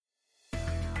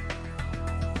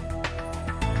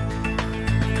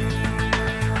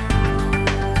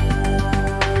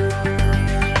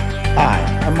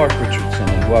Mark Richardson,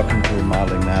 and welcome to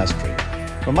Remodeling Mastery.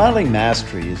 Remodeling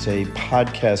Mastery is a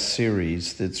podcast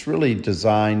series that's really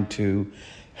designed to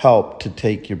help to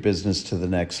take your business to the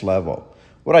next level.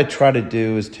 What I try to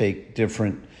do is take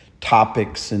different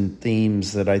topics and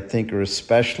themes that I think are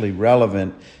especially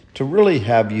relevant to really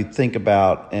have you think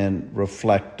about and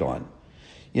reflect on.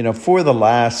 You know, for the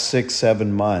last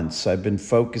 6-7 months, I've been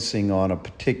focusing on a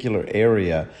particular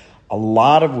area, a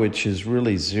lot of which is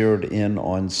really zeroed in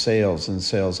on sales and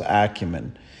sales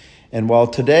acumen. And while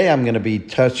today I'm going to be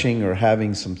touching or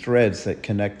having some threads that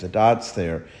connect the dots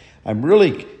there, I'm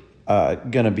really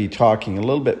going to be talking a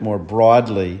little bit more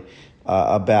broadly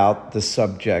about the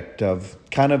subject of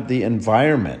kind of the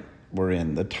environment we're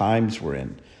in, the times we're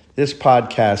in. This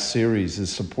podcast series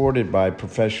is supported by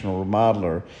Professional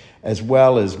Remodeler, as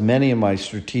well as many of my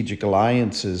strategic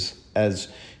alliances as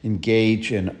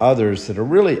Engage and others that are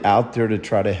really out there to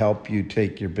try to help you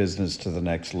take your business to the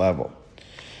next level.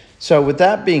 So with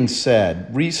that being said,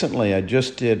 recently I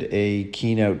just did a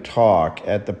keynote talk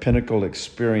at the Pinnacle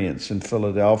Experience in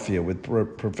Philadelphia with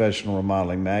Professional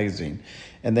Remodeling Magazine.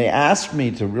 And they asked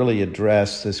me to really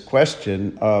address this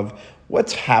question of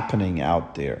what's happening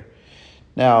out there.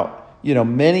 Now, you know,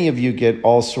 many of you get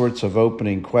all sorts of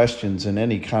opening questions in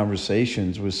any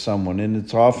conversations with someone, and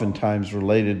it's oftentimes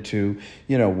related to,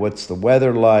 you know, what's the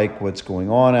weather like, what's going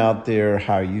on out there,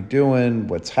 how are you doing,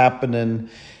 what's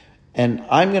happening. And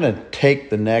I'm going to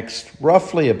take the next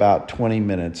roughly about 20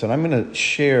 minutes, and I'm going to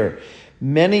share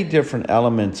many different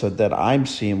elements that I'm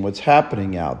seeing what's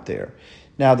happening out there.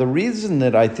 Now, the reason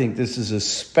that I think this is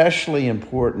especially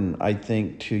important, I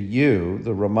think, to you,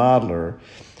 the remodeler,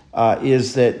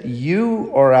 is that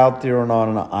you are out there and on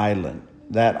an island.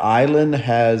 That island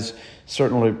has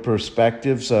certainly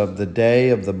perspectives of the day,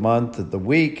 of the month, of the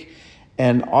week,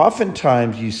 and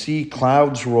oftentimes you see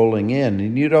clouds rolling in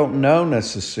and you don't know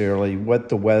necessarily what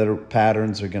the weather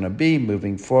patterns are going to be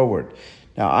moving forward.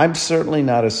 Now, I'm certainly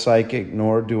not a psychic,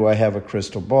 nor do I have a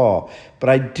crystal ball, but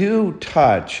I do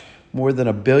touch more than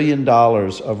 $1 billion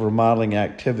of remodeling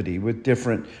activity with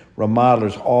different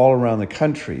remodelers all around the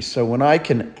country. So when I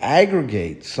can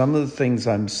aggregate some of the things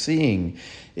I'm seeing,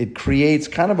 it creates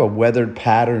kind of a weathered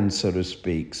pattern, so to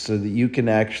speak, so that you can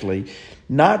actually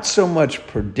not so much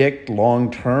predict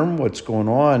long-term what's going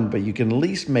on, but you can at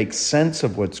least make sense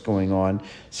of what's going on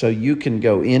so you can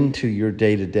go into your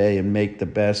day-to-day and make the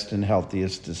best and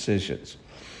healthiest decisions.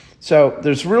 So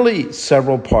there's really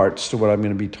several parts to what I'm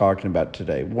going to be talking about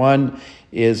today. One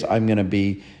is I'm going to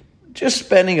be just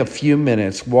spending a few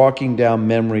minutes walking down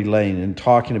memory lane and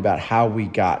talking about how we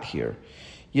got here.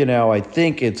 You know, I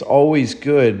think it's always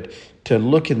good to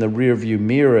look in the rearview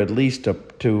mirror, at least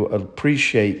to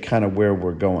appreciate kind of where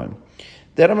we're going.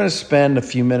 Then I'm going to spend a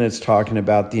few minutes talking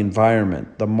about the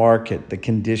environment, the market, the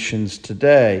conditions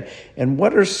today, and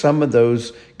what are some of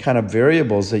those kind of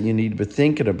variables that you need to be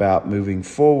thinking about moving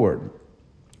forward.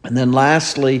 And then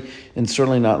lastly, and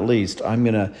certainly not least, I'm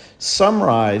going to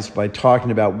summarize by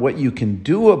talking about what you can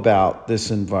do about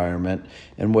this environment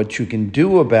and what you can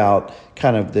do about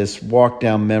kind of this walk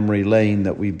down memory lane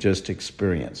that we've just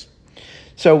experienced.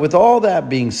 So with all that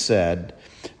being said,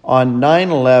 on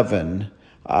 9/11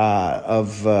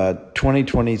 of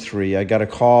 2023, I got a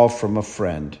call from a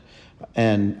friend.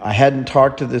 And I hadn't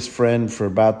talked to this friend for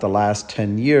about the last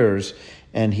 10 years.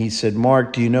 And he said,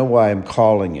 "Mark, do you know why I'm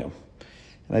calling you?"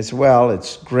 And I said, "Well,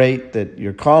 it's great that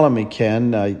you're calling me,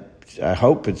 Ken. I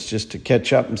hope it's just to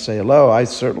catch up and say hello. I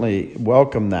certainly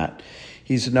welcome that."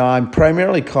 He said, "No, I'm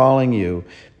primarily calling you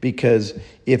because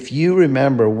if you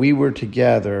remember, we were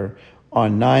together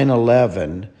on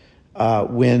 9/11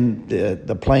 when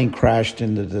the plane crashed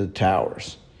into the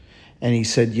towers." And he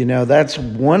said, "You know, that's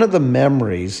one of the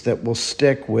memories that will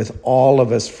stick with all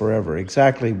of us forever,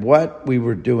 exactly what we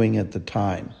were doing at the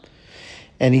time."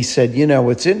 And he said, "You know,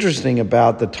 what's interesting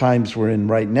about the times we're in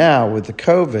right now with the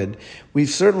COVID, we've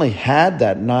certainly had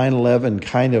that 9/11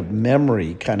 kind of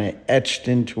memory kind of etched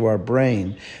into our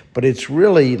brain, but it's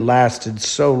really lasted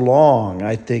so long.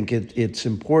 I think it's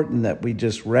important that we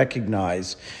just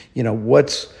recognize, you know,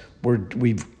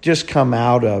 we've just come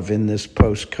out of in this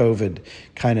post-COVID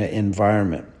kind of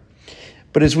environment."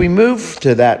 But as we move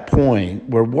to that point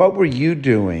where what were you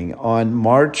doing on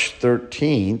March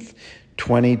 13th,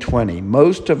 2020,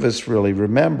 most of us really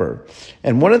remember.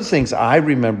 And one of the things I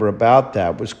remember about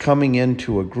that was coming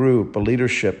into a group, a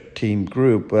leadership team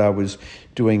group that I was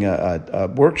doing a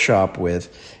workshop with.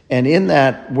 And in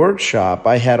that workshop,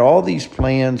 I had all these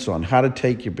plans on how to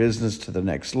take your business to the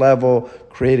next level,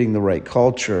 creating the right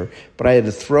culture. But I had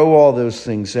to throw all those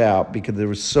things out because there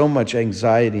was so much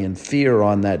anxiety and fear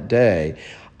on that day.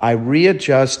 I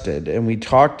readjusted, and we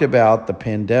talked about the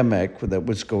pandemic that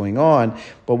was going on,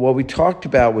 but what we talked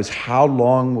about was how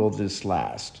long will this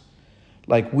last?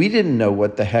 Like, we didn't know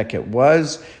what the heck it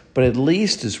was, but at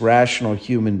least as rational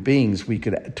human beings, we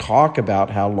could talk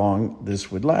about how long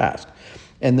this would last.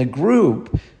 And the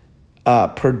group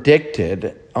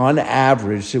predicted, on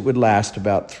average, it would last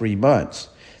about 3 months.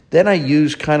 Then I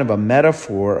used kind of a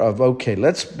metaphor of, okay,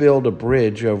 let's build a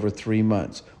bridge over 3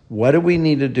 months. What do we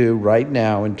need to do right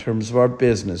now in terms of our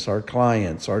business, our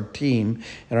clients, our team,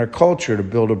 and our culture to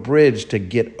build a bridge to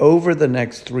get over the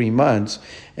next 3 months,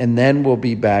 and then we'll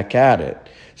be back at it.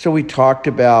 So we talked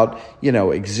about,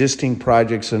 existing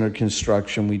projects under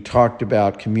construction. We talked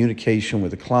about communication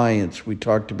with the clients. We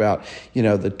talked about,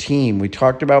 the team. We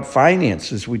talked about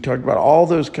finances. We talked about all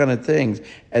those kind of things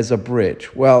as a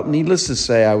bridge. Well, needless to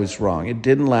say, I was wrong. It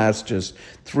didn't last just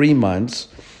 3 months.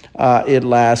 It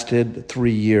lasted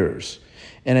 3 years.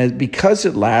 And because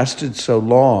it lasted so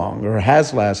long, or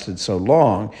has lasted so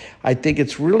long, I think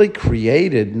it's really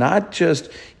created not just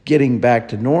getting back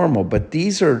to normal, but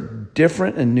these are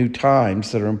different and new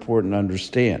times that are important to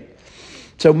understand.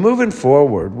 So moving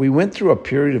forward, we went through a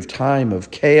period of time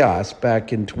of chaos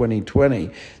back in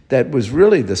 2020 that was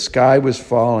really, the sky was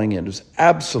falling. It was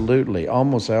absolutely I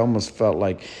almost felt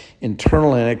like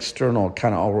internal and external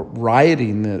kind of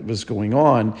rioting that was going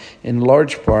on, in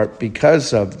large part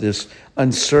because of this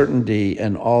uncertainty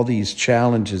and all these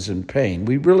challenges and pain.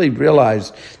 We really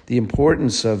realized the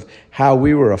importance of how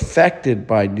we were affected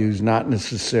by news, not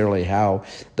necessarily how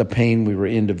the pain we were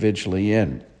individually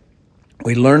in.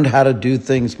 We learned how to do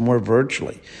things more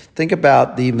virtually. Think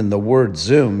about even the word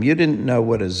Zoom. You didn't know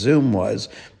what a Zoom was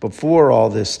before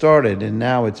all this started, and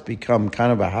now it's become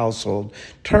kind of a household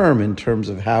term in terms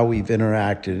of how we've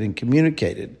interacted and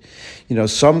communicated.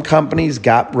 Some companies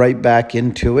got right back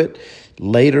into it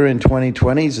later in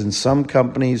 2020s, and some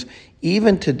companies,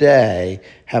 even today,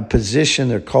 have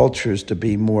positioned their cultures to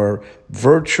be more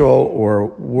virtual or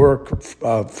work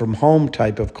from home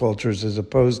type of cultures as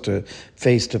opposed to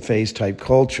face-to-face type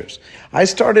cultures. I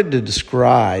started to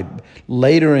describe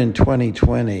later in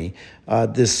 2020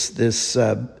 this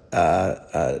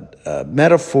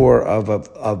metaphor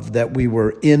of that we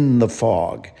were in the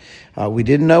fog. We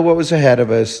didn't know what was ahead of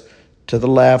us. To the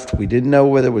left, we didn't know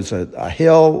whether it was a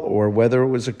hill or whether it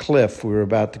was a cliff we were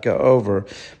about to go over,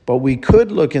 but we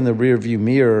could look in the rearview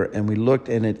mirror, and we looked,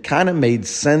 and it kind of made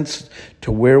sense to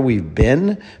where we've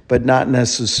been, but not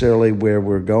necessarily where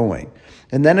we're going.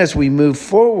 And then as we move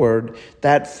forward,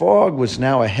 that fog was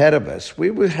now ahead of us.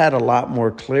 We had a lot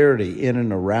more clarity in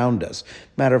and around us.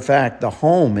 Matter of fact, the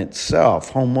home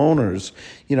itself, homeowners,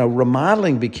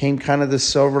 remodeling became kind of the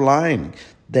silver lining.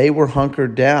 They were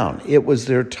hunkered down. It was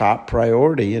their top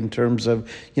priority in terms of,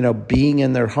 being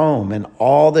in their home, and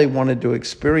all they wanted to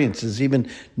experience is even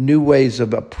new ways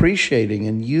of appreciating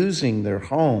and using their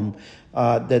home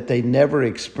that they never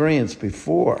experienced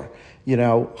before.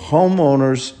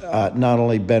 Homeowners not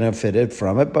only benefited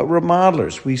from it, but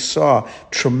remodelers. We saw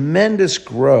tremendous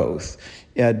growth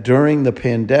during the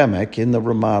pandemic in the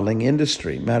remodeling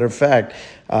industry. Matter of fact,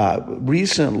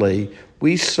 recently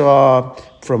we saw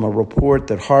from a report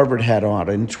that Harvard had on,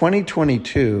 in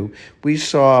 2022, we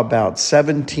saw about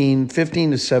 15 to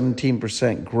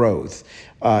 17% growth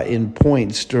in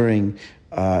points during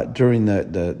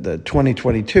the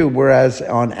 2022, whereas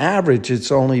on average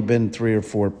it's only been 3 or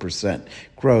 4%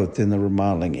 growth in the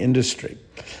remodeling industry.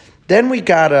 Then we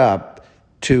got up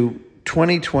to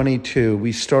 2022.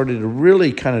 We started to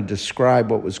really kind of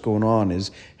describe what was going on as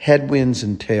headwinds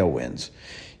and tailwinds.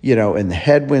 And the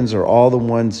headwinds are all the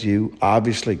ones you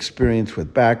obviously experience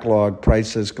with backlog,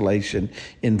 price escalation,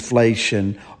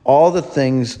 inflation, all the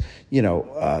things,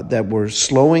 that were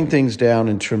slowing things down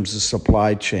in terms of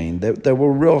supply chain, that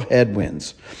were real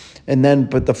headwinds.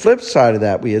 But the flip side of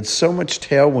that, we had so much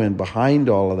tailwind behind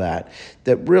all of that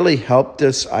really helped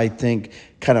us, I think,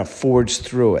 kind of forge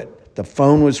through it. The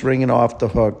phone was ringing off the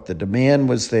hook. The demand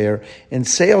was there. And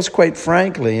sales, quite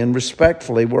frankly and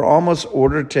respectfully, were almost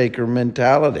order-taker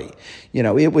mentality.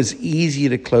 It was easy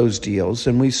to close deals,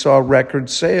 and we saw record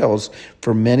sales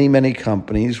for many, many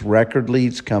companies, record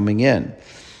leads coming in.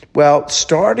 Well,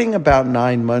 starting about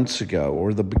 9 months ago,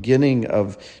 or the beginning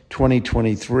of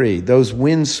 2023, those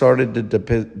wins started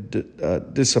to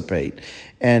dissipate,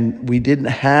 and we didn't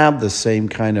have the same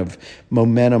kind of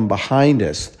momentum behind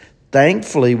us.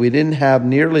 Thankfully, we didn't have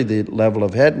nearly the level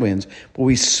of headwinds, but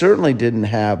we certainly didn't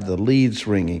have the leads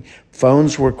ringing.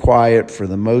 Phones were quiet for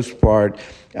the most part.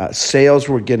 Sales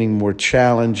were getting more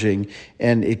challenging,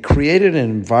 and it created an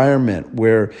environment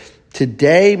where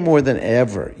today more than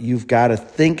ever, you've got to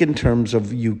think in terms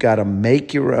of you've got to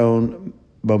make your own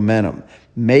momentum,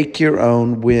 Make your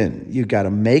own win. You got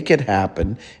to make it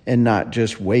happen and not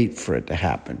just wait for it to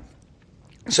happen.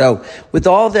 So with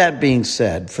all that being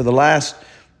said, for the last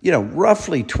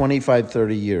roughly 25,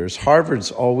 30 years,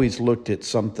 Harvard's always looked at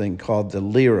something called the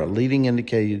LIRA, Leading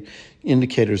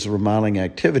Indicators of Remodeling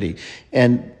Activity.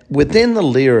 And within the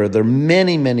LIRA, there are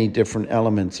many, many different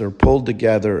elements that are pulled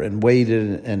together and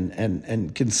weighted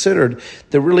and considered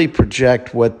that really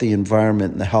project what the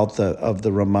environment and the health of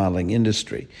the remodeling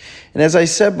industry. And as I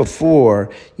said before,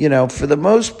 for the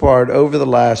most part, over the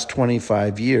last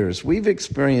 25 years, we've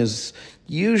experienced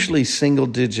usually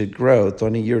single-digit growth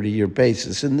on a year-to-year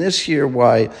basis. And this year,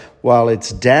 while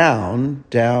it's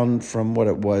down from what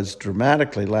it was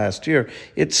dramatically last year,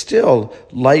 it's still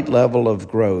light level of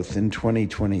growth in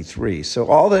 2023. So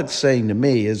all that's saying to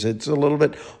me is it's a little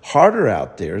bit harder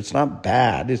out there. It's not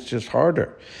bad, it's just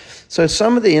harder. So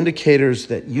some of the indicators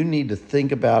that you need to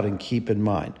think about and keep in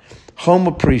mind. Home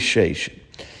appreciation.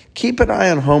 Keep an eye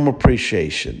on home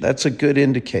appreciation. That's a good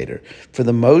indicator. For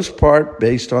the most part,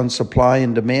 based on supply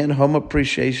and demand, home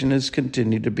appreciation has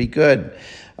continued to be good.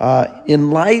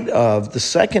 In light of the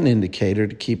second indicator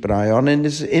to keep an eye on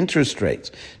is interest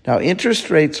rates. Now, interest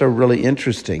rates are really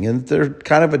interesting, and they're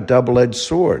kind of a double-edged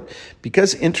sword.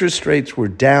 Because interest rates were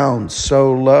down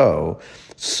so low,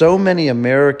 so many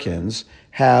Americans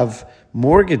have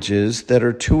mortgages that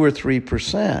are 2 or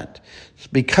 3%.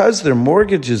 Because their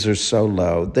mortgages are so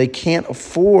low, they can't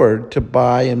afford to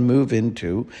buy and move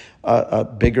into a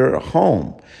bigger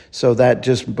home. So that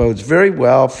just bodes very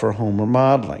well for home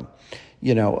remodeling.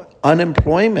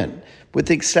 Unemployment, with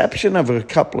the exception of a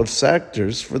couple of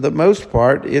sectors, for the most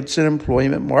part, it's an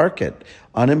employment market.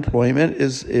 Unemployment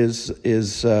is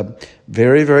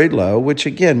very, very low, which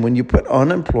again, when you put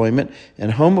unemployment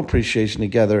and home appreciation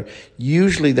together,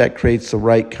 usually that creates the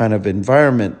right kind of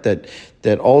environment that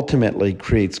ultimately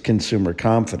creates consumer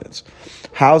confidence.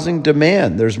 Housing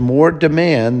demand, there's more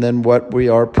demand than what we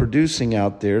are producing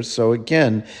out there. So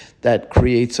again, that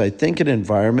creates, I think, an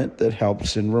environment that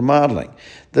helps in remodeling.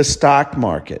 The stock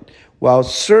market. While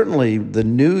certainly the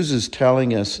news is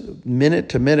telling us minute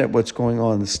to minute what's going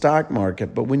on in the stock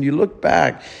market, but when you look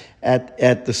back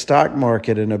at the stock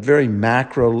market in a very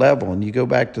macro level, and you go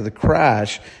back to the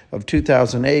crash of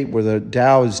 2008 where the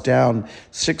Dow is down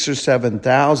 6,000 or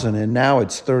 7,000 and now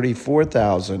it's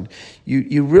 34,000,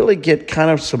 you really get kind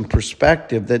of some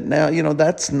perspective that now,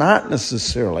 that's not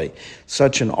necessarily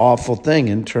such an awful thing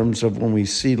in terms of when we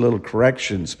see little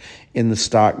corrections in the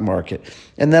stock market.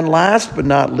 And then last but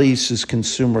not least is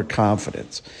consumer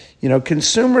confidence.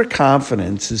 Consumer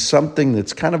confidence is something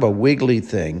that's kind of a wiggly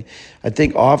thing. I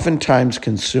think oftentimes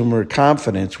consumer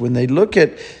confidence, when they look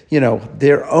at,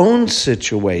 their own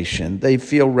situation, they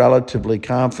feel relatively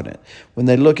confident. When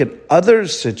they look at other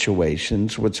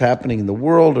situations, what's happening in the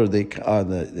world or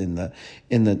in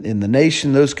the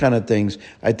nation, those kind of things,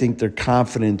 I think their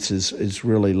confidence is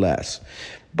really less.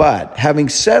 But having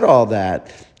said all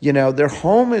that, their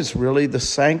home is really the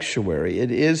sanctuary.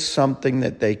 It is something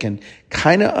that they can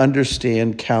kind of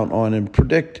understand, count on, and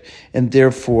predict. And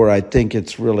therefore, I think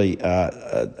it's really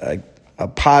a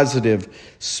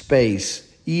positive space,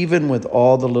 even with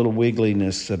all the little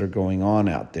wiggliness that are going on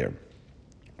out there.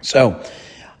 So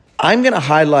I'm going to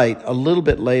highlight a little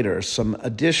bit later some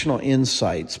additional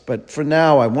insights. But for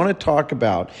now, I want to talk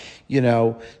about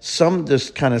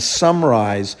just kind of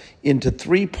summarize into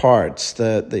 3 parts,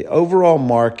 the overall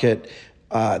market,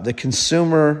 the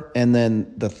consumer, and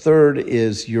then the third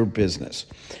is your business.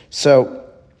 So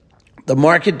the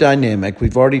market dynamic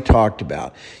we've already talked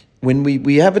about. When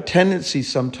we have a tendency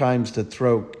sometimes to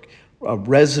throw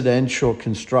residential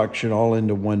construction all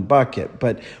into one bucket,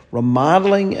 but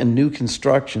remodeling and new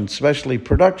construction, especially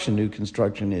production new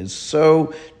construction, is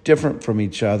so different from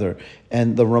each other.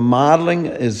 And the remodeling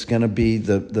is going to be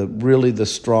really the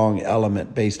strong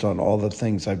element based on all the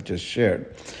things I've just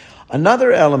shared.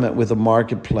 Another element with a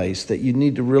marketplace that you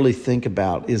need to really think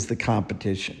about is the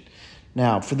competition.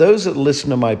 Now, for those that listen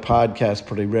to my podcast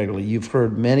pretty regularly, you've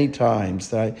heard many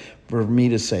times for me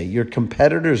to say, your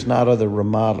competitors, not other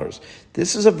remodelers.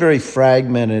 This is a very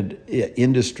fragmented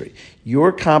industry.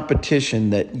 Your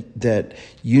competition that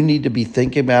you need to be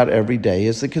thinking about every day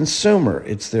is the consumer.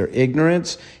 It's their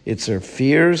ignorance, it's their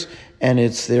fears, and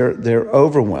it's their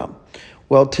overwhelm.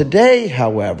 Well, today,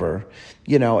 however,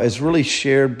 as really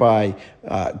shared by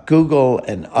Google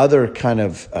and other kind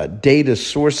of data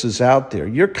sources out there,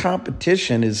 your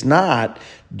competition is not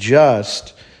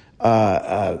just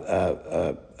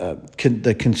the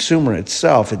consumer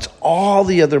itself. It's all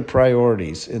the other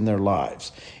priorities in their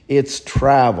lives. It's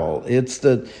travel. It's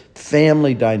the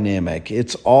family dynamic.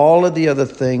 It's all of the other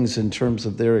things in terms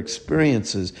of their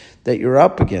experiences that you're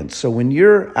up against. So when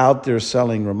you're out there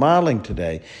selling remodeling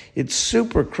today, it's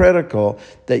super critical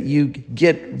that you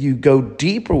go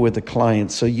deeper with the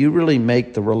client, so you really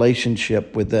make the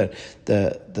relationship with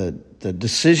the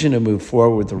decision to move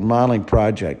forward with the remodeling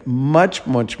project much,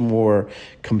 much more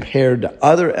compared to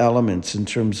other elements in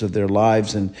terms of their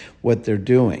lives and what they're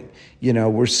doing.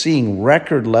 We're seeing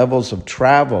record levels of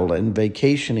travel and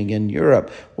vacationing in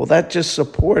Europe. Well, that just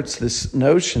supports this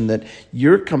notion that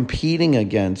you're competing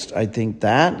against,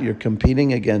 you're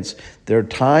competing against their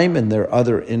time and their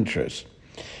other interests.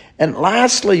 And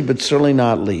lastly, but certainly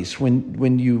not least,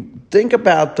 when you think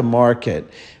about the market,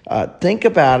 think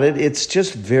about it, it's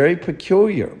just very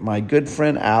peculiar. My good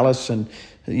friend Allison,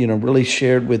 really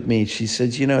shared with me, she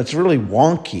says, it's really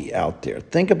wonky out there.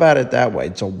 Think about it that way.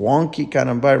 It's a wonky kind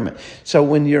of environment. So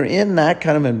when you're in that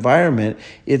kind of environment,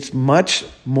 it's much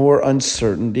more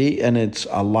uncertainty and it's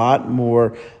a lot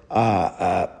more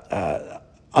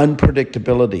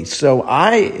unpredictability. So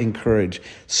I encourage,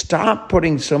 stop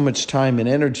putting so much time and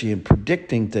energy in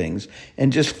predicting things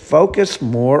and just focus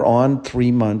more on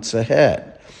 3 months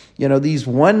ahead. These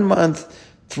 1 month,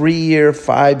 3 year,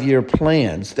 5 year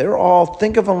plans,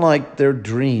 think of them like they're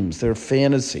dreams, they're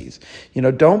fantasies.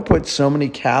 Don't put so many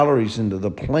calories into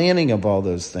the planning of all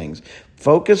those things.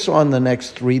 Focus on the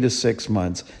next 3 to 6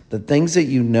 months, the things that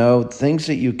you know, things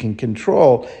that you can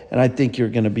control, and I think you're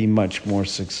going to be much more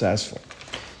successful.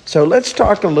 So let's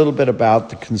talk a little bit about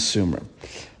the consumer.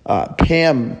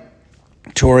 Pam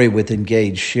Torrey with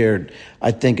Engage shared,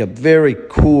 I think, a very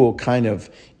cool kind of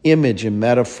image and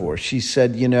metaphor. She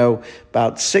said,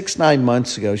 about 6-9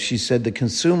 months ago, she said the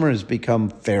consumer has become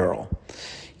feral.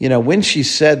 When she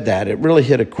said that, it really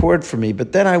hit a chord for me.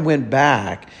 But then I went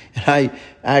back and I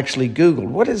actually Googled,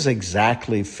 what does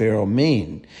exactly feral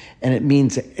mean? And it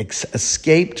means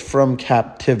escaped from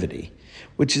captivity,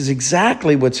 which is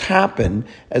exactly what's happened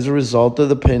as a result of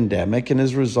the pandemic and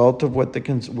as a result of where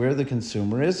the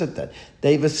consumer is at that.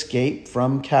 They've escaped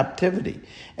from captivity.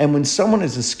 And when someone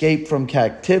has escaped from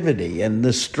captivity and the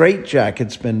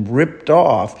straitjacket's been ripped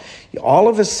off, all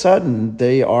of a sudden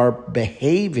they are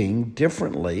behaving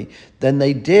differently than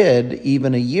they did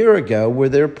even a year ago where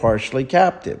they're partially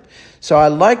captive. So I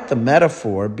like the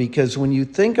metaphor because when you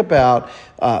think about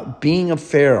being a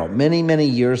feral, many, many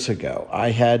years ago, I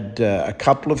had a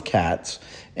couple of cats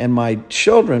and my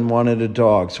children wanted a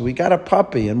dog. So we got a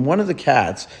puppy and one of the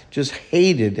cats just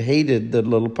hated the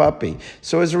little puppy.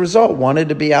 So as a result, wanted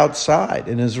to be outside.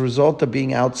 And as a result of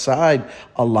being outside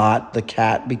a lot, the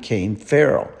cat became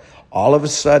feral. All of a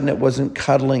sudden, it wasn't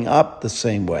cuddling up the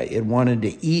same way. It wanted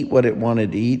to eat what it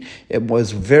wanted to eat. It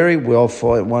was very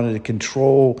willful. It wanted to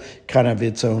control kind of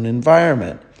its own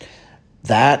environment.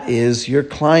 That is your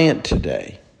client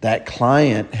today. That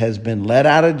client has been let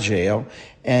out of jail,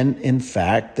 and in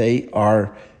fact, they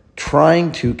are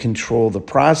trying to control the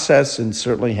process and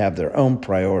certainly have their own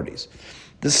priorities.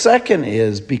 The second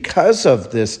is, because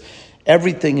of this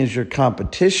everything is your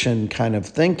competition kind of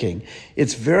thinking,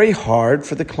 it's very hard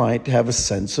for the client to have a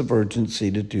sense of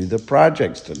urgency to do the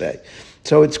projects today.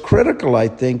 So it's critical, I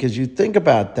think, as you think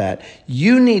about that,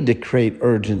 you need to create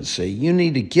urgency. You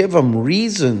need to give them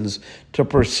reasons to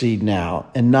proceed now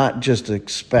and not just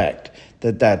expect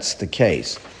that that's the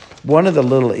case. One of the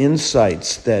little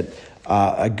insights that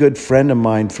a good friend of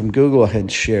mine from Google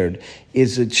had shared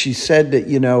is that she said that,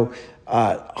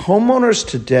 homeowners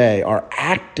today are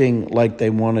acting like they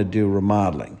want to do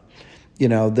remodeling.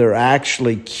 They're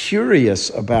actually curious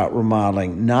about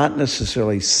remodeling, not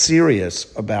necessarily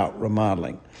serious about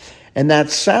remodeling. And that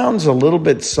sounds a little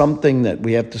bit something that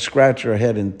we have to scratch our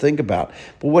head and think about.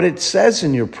 But what it says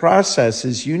in your process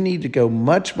is you need to go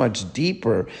much, much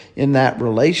deeper in that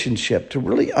relationship to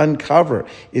really uncover,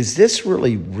 is this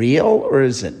really real or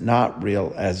is it not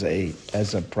real as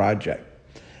a project?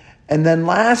 And then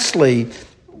lastly,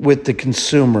 with the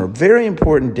consumer, very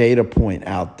important data point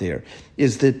out there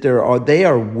is that they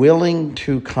are willing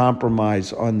to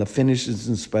compromise on the finishes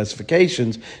and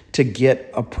specifications to get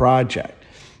a project.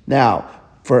 Now,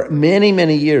 for many,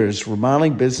 many years,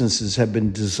 remodeling businesses have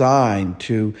been designed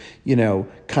to,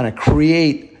 kind of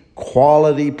create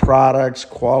quality products,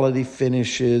 quality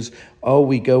finishes, oh,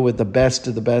 we go with the best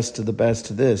of the best of the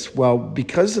best of this. Well,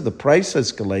 because of the price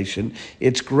escalation,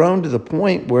 it's grown to the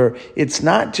point where it's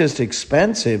not just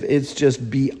expensive, it's just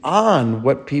beyond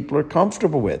what people are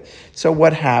comfortable with. So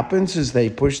what happens is they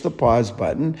push the pause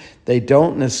button, they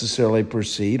don't necessarily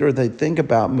proceed, or they think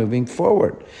about moving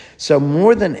forward. So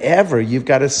more than ever, you've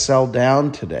got to sell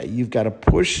down today. You've got to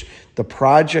push the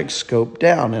project scope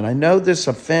down. And I know this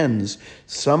offends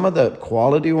some of the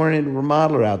quality-oriented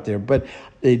remodeler out there, but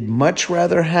they'd much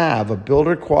rather have a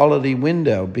builder quality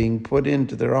window being put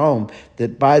into their home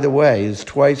that, by the way, is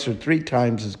twice or three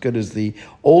times as good as the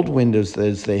old windows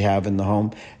as they have in the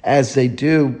home as they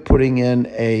do putting in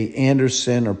a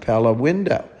Anderson or Pella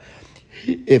window.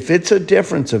 If it's a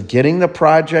difference of getting the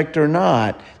project or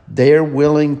not, they're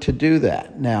willing to do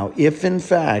that. Now, if in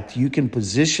fact you can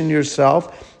position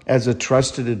yourself as a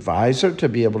trusted advisor to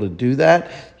be able to do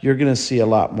that, you're going to see a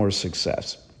lot more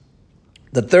success.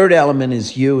 The third element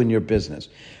is you and your business.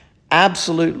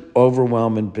 Absolute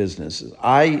overwhelming businesses.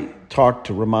 I talk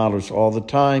to remodelers all the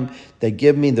time. They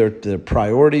give me their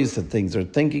priorities, the things they're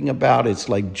thinking about. It's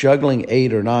like juggling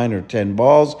 8 or 9 or 10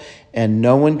 balls, and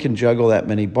no one can juggle that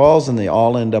many balls, and they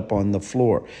all end up on the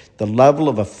floor. The level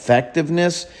of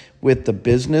effectiveness with the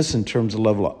business in terms of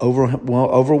level of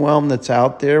overwhelm that's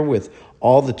out there with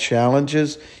all the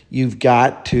challenges, you've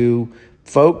got to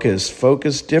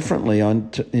focus differently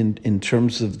on in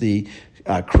terms of the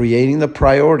creating the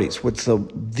priorities. What's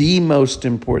the most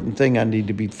important thing I need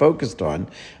to be focused on?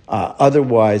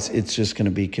 Otherwise, it's just going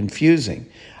to be confusing.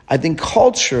 I think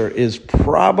culture is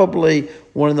probably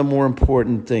one of the more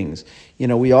important things.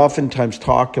 We oftentimes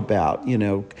talk about,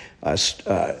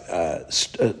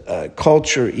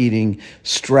 culture eating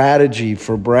strategy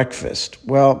for breakfast.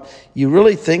 Well, you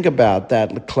really think about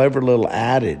that clever little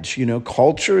adage,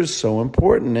 culture is so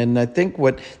important. And I think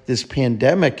what this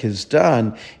pandemic has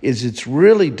done is it's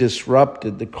really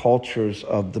disrupted the cultures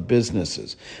of the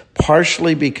businesses,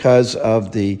 partially because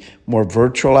of the more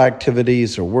virtual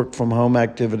activities or work from home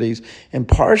activities, and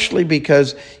partially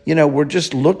because, we're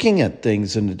just looking at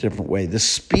things in a different way. The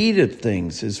speed of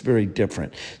things is very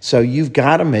different. So you've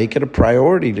got to make it a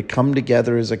priority to come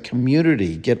together as a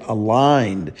community, get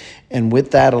aligned. And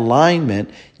with that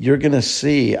alignment, you're going to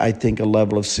see, I think, a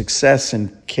level of success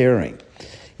in caring.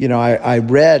 I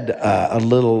read a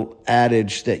little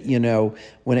adage that,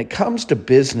 when it comes to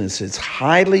business, it's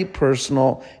highly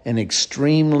personal and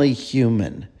extremely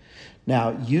human.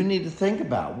 Now, you need to think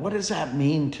about, what does that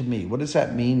mean to me? What does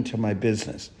that mean to my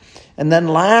business? And then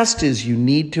last is you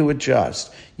need to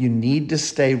adjust. You need to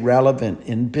stay relevant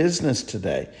in business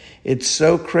today. It's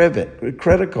so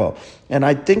critical. And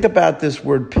I think about this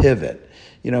word pivot.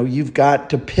 You've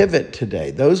got to pivot today.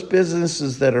 Those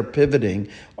businesses that are pivoting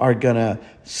are going to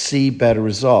see better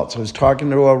results. I was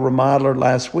talking to a remodeler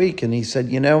last week, and he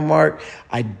said, Mark,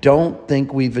 I don't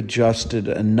think we've adjusted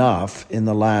enough in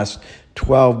the last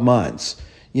 12 months.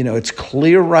 It's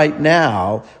clear right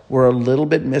now we're a little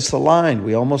bit misaligned.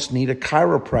 We almost need a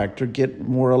chiropractor, get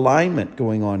more alignment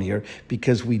going on here,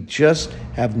 because we just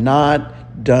have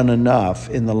not done enough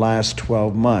in the last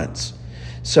 12 months.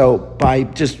 So by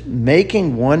just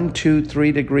making 1, 2,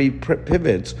 3 degree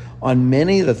pivots on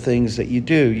many of the things that you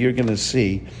do, you're going to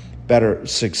see better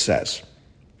success.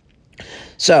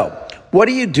 So what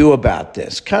do you do about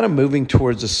this? Kind of moving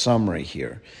towards a summary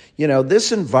here.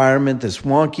 This environment, this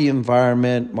wonky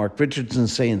environment, Mark Richardson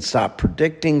saying stop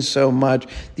predicting so much.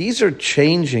 These are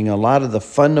changing a lot of the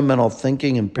fundamental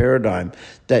thinking and paradigm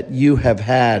that you have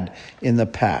had in the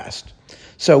past.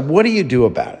 So what do you do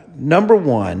about it? Number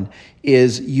one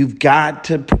is you've got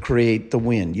to create the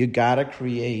win. You got to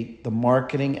create the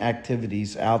marketing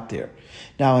activities out there.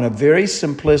 Now, on a very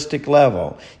simplistic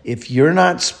level, if you're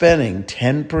not spending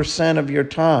 10% of your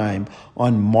time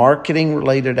on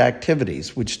marketing-related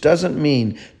activities, which doesn't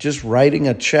mean just writing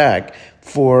a check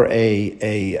for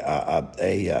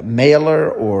a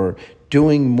mailer or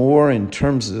doing more in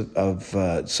terms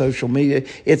of social media.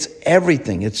 It's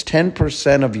everything. It's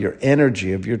 10% of your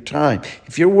energy, of your time.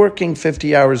 If you're working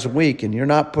 50 hours a week and you're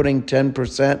not putting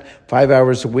 10%, 5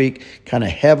 hours a week, kind of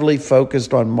heavily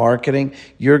focused on marketing,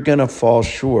 you're going to fall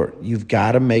short. You've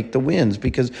got to make the wins,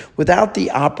 because without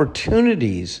the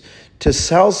opportunities to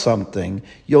sell something,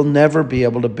 you'll never be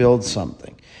able to build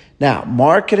something. Now,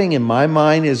 marketing, in my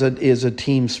mind, is a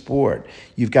team sport.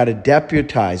 You've got to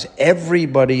deputize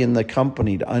everybody in the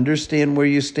company to understand where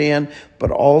you stand, but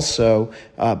also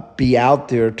be out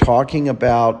there talking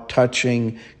about,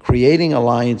 touching, creating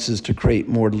alliances to create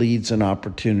more leads and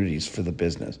opportunities for the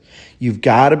business. You've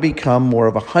got to become more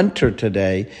of a hunter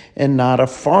today and not a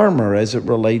farmer as it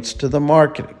relates to the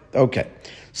marketing. Okay.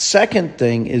 Second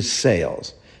thing is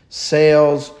sales.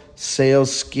 Sales,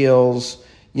 sales skills,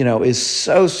 is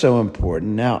so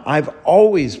important. Now, I've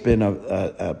always been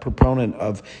a proponent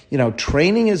of,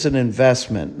 training is an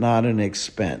investment, not an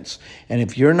expense. And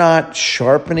if you're not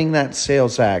sharpening that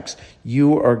sales axe,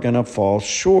 you are going to fall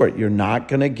short. You're not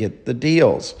going to get the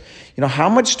deals. How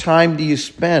much time do you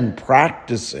spend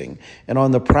practicing and on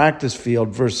the practice field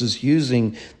versus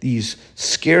using these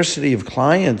scarcity of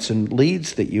clients and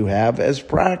leads that you have as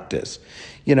practice?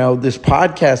 This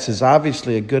podcast is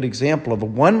obviously a good example of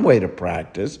one way to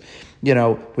practice.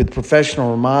 With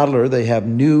Professional Remodeler, they have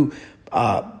new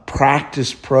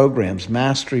practice programs,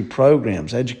 mastery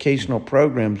programs, educational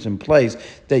programs in place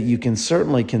that you can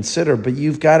certainly consider, but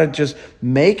you've got to just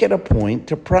make it a point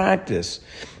to practice.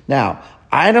 Now,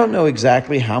 I don't know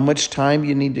exactly how much time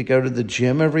you need to go to the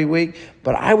gym every week,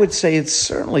 but I would say it's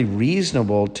certainly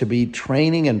reasonable to be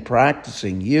training and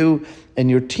practicing you and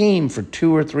your team for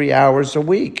 2 or 3 hours a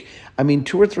week.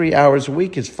 2 or 3 hours a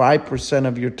week is 5%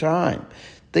 of your time.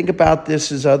 Think about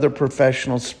this as other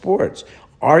professional sports.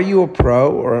 Are you a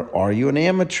pro or are you an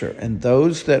amateur? And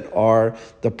those that are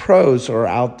the pros are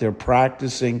out there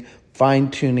practicing,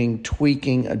 fine-tuning,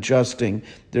 tweaking, adjusting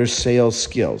their sales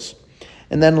skills.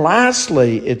 And then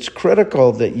lastly, it's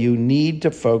critical that you need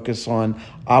to focus on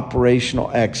operational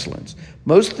excellence.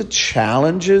 Most of the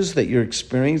challenges that you're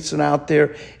experiencing out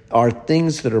there are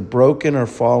things that are broken or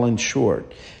falling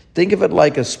short. Think of it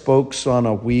like a spokes on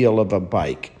a wheel of a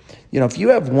bike. If you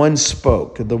have one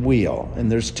spoke of the wheel,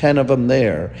 and there's 10 of them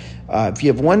there, if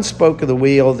you have one spoke of the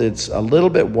wheel that's a little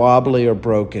bit wobbly or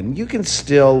broken, you can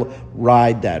still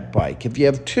ride that bike. If you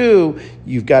have two,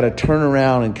 you've got to turn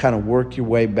around and kind of work your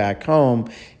way back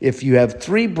home. If you have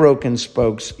 3 broken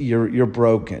spokes, you're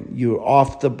broken. You're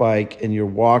off the bike and you're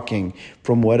walking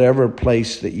from whatever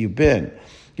place that you've been.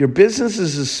 Your business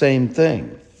is the same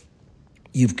thing.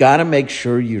 You've got to make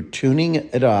sure you're tuning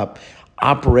it up,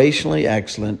 operationally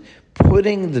excellent,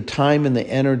 putting the time and the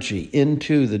energy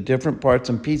into the different parts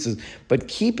and pieces, but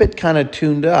keep it kind of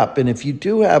tuned up. And if you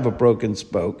do have a broken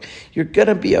spoke, you're going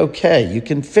to be okay. You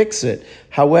can fix it.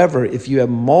 However, if you have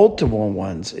multiple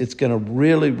ones, it's going to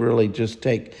really just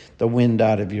take the wind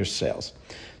out of your sails.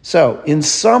 So in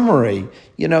summary,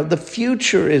 the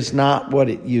future is not what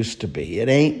it used to be. It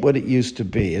ain't what it used to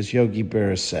be, as Yogi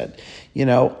Berra said.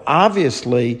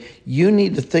 Obviously, you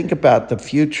need to think about the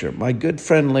future. My good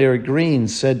friend Larry Green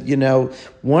said,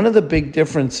 one of the big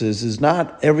differences is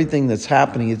not everything that's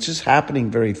happening. It's just happening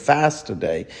very fast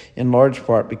today, in large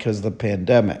part because of the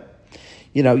pandemic.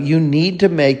 You need to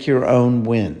make your own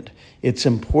wind. It's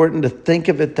important to think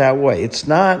of it that way. It's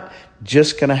not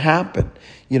just going to happen.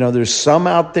 There's some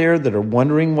out there that are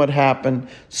wondering what happened,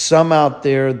 some out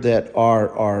there that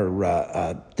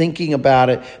are thinking about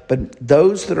it, but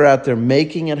those that are out there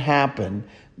making it happen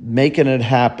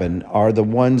are the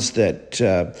ones that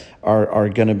are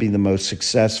going to be the most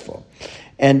successful.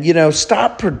 And,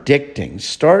 stop predicting.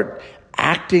 Start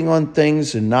acting on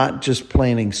things and not just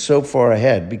planning so far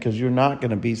ahead, because you're not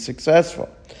going to be successful.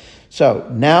 So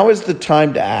now is the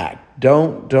time to act.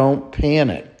 Don't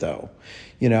panic, though.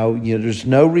 There's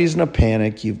no reason to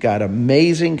panic. You've got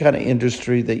amazing kind of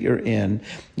industry that you're in.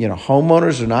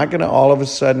 Homeowners are not going to all of a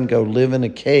sudden go live in a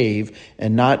cave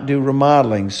and not do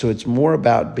remodeling. So it's more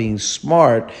about being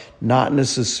smart, not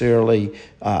necessarily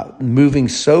moving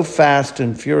so fast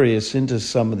and furious into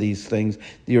some of these things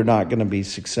that you're not going to be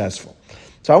successful.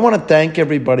 So I want to thank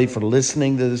everybody for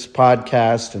listening to this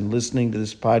podcast and listening to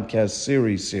this podcast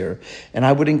series here. And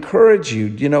I would encourage you,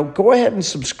 go ahead and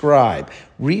subscribe.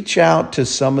 Reach out to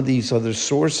some of these other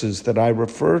sources that I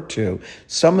refer to,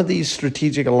 some of these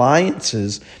strategic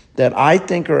alliances that I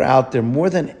think are out there more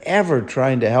than ever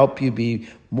trying to help you be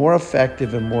more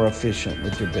effective and more efficient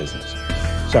with your business.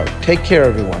 So take care,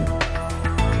 everyone.